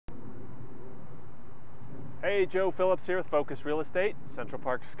Hey, Joe Phillips here with Focus Real Estate, Central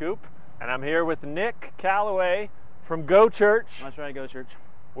Park Scoop, and I'm here with Nick Callaway from Go Church. That's right, Go Church.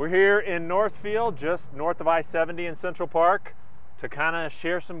 We're here in Northfield, just north of I-70 in Central Park, to kind of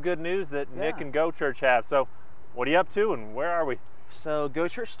share some good news that Nick and Go Church have. So, what are you up to and where are we? So, Go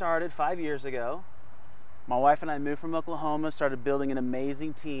Church started 5 years ago. My wife and I moved from Oklahoma, started building an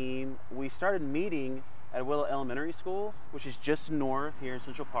amazing team. We started meeting at Willow Elementary School, which is just north here in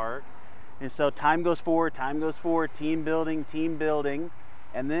Central Park. And so time goes forward, team building,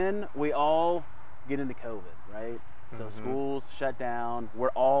 and then we all get into COVID, right? So schools shut down, we're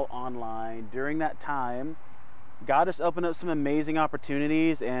all online. During that time, God has opened up some amazing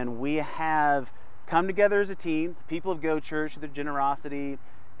opportunities, and we have come together as a team, the people of Go Church, their generosity,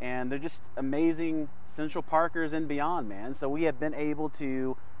 and they're just amazing Central Parkers and beyond, man. So we have been able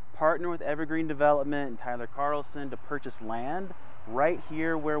to partner with Evergreen Development and Tyler Carlson to purchase land right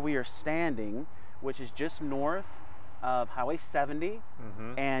here where we are standing, which is just north of Highway 70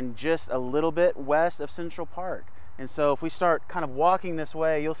 and just a little bit west of Central Park. And so if we start kind of walking this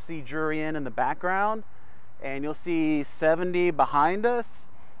way, you'll see Drury Inn in the background, and you'll see 70 behind us,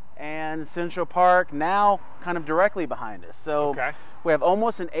 and Central Park now kind of directly behind us. So we have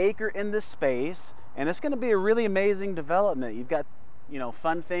almost an acre in this space, and it's going to be a really amazing development. You've got, you know,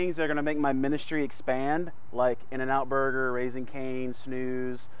 fun things that are going to make my ministry expand, like In-N-Out Burger, Raising Cane,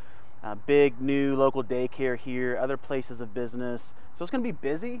 Snooze, big new local daycare here, other places of business. So it's going to be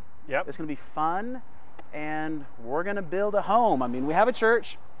busy. It's going to be fun, and we're going to build a home. I mean, we have a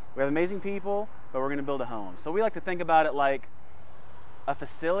church, we have amazing people, but we're going to build a home. So we like to think about it like a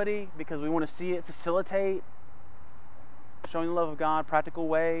facility, because we want to see it facilitate showing the love of God, practical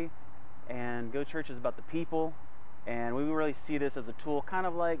way. And Go Church is about the people. And we really see this as a tool, kind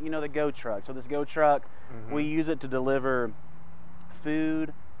of like, you know, the Go Truck. So this Go Truck, we use it to deliver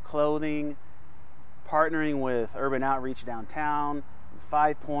food, clothing, partnering with Urban Outreach downtown,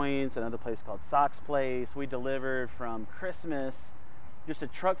 5 Points, another place called Socks Place. We delivered from Christmas, just a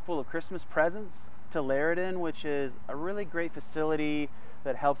truck full of Christmas presents to Laredon, which is a really great facility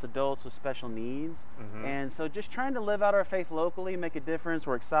that helps adults with special needs. And so just trying to live out our faith locally, make a difference.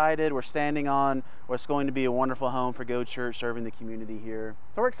 We're excited. We're standing on what's going to be a wonderful home for Go Church, serving the community here.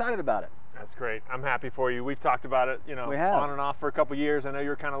 So we're excited about it. That's great. I'm happy for you. We've talked about it, you know, on and off for a couple years. I know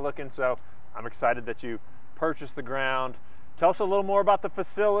you're kind of looking, so I'm excited that you purchased the ground. Tell us a little more about the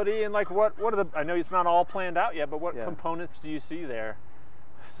facility and like what are the, I know it's not all planned out yet, but what components do you see there?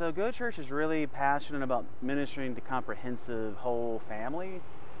 So Go Church is really passionate about ministering to comprehensive whole family.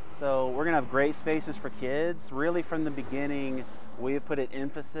 So we're going to have great spaces for kids. Really from the beginning, we have put an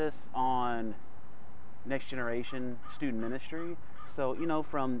emphasis on next generation student ministry. So, you know,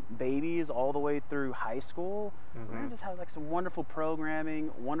 from babies all the way through high school, we're going to just have like some wonderful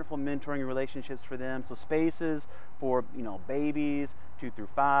programming, wonderful mentoring relationships for them. So spaces for, you know, babies 2 through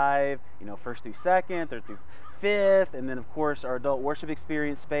 5, you know, 1st through 2nd, 3rd through 5th, and then of course our adult worship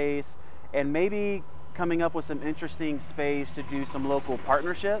experience space, and maybe coming up with some interesting space to do some local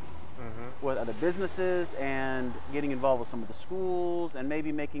partnerships with other businesses, and getting involved with some of the schools, and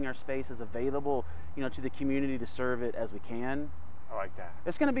maybe making our spaces available, you know, to the community to serve it as we can. I like that.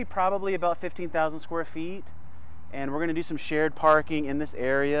 It's going to be probably about 15,000 square feet, and we're going to do some shared parking in this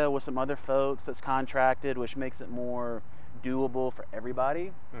area with some other folks that's contracted, which makes it more doable for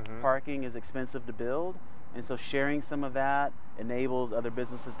everybody. Parking is expensive to build, and so sharing some of that enables other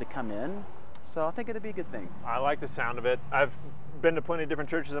businesses to come in. So I think it'd be a good thing. I like the sound of it. I've been to plenty of different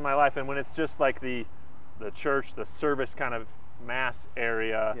churches in my life, and when it's just like the church, the service kind of mass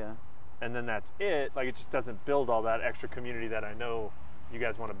area, and then that's it, like it just doesn't build all that extra community that I know you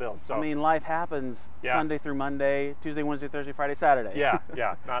guys want to build. So I mean, life happens Sunday through Monday, Tuesday, Wednesday, Thursday, Friday, Saturday.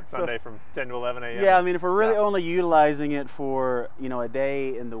 Not Sunday from 10 to 11 a.m. I mean, if we're really only utilizing it for, you know, a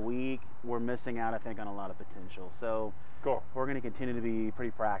day in the week, we're missing out, I think, on a lot of potential. So we're going to continue to be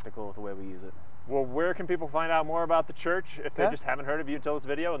pretty practical with the way we use it. Well, where can people find out more about the church if they just haven't heard of you until this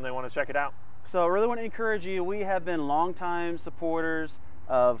video and they want to check it out? So I really want to encourage you. We have been longtime supporters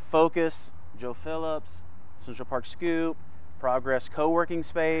of Focus, Joe Phillips, Central Park Scoop, Progress Co-working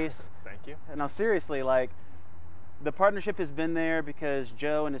Space. Thank you. Now seriously, like, the partnership has been there because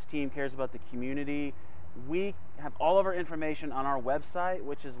Joe and his team cares about the community. We have all of our information on our website,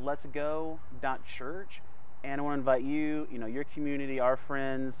 which is letsgo.church. And I want to invite you, you know, your community, our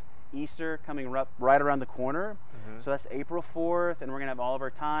friends, Easter coming right around the corner. So that's April 4th, and we're going to have all of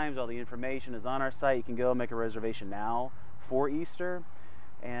our times. All the information is on our site. You can go make a reservation now for Easter.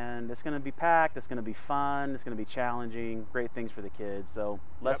 And it's going to be packed, it's going to be fun, it's going to be challenging, great things for the kids. So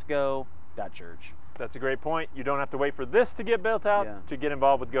let's go.church. That's a great point. You don't have to wait for this to get built out to get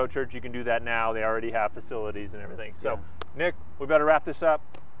involved with Go Church. You can do that now. They already have facilities and everything. So, Nick, we better wrap this up.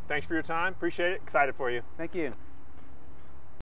 Thanks for your time. Appreciate it. Excited for you. Thank you.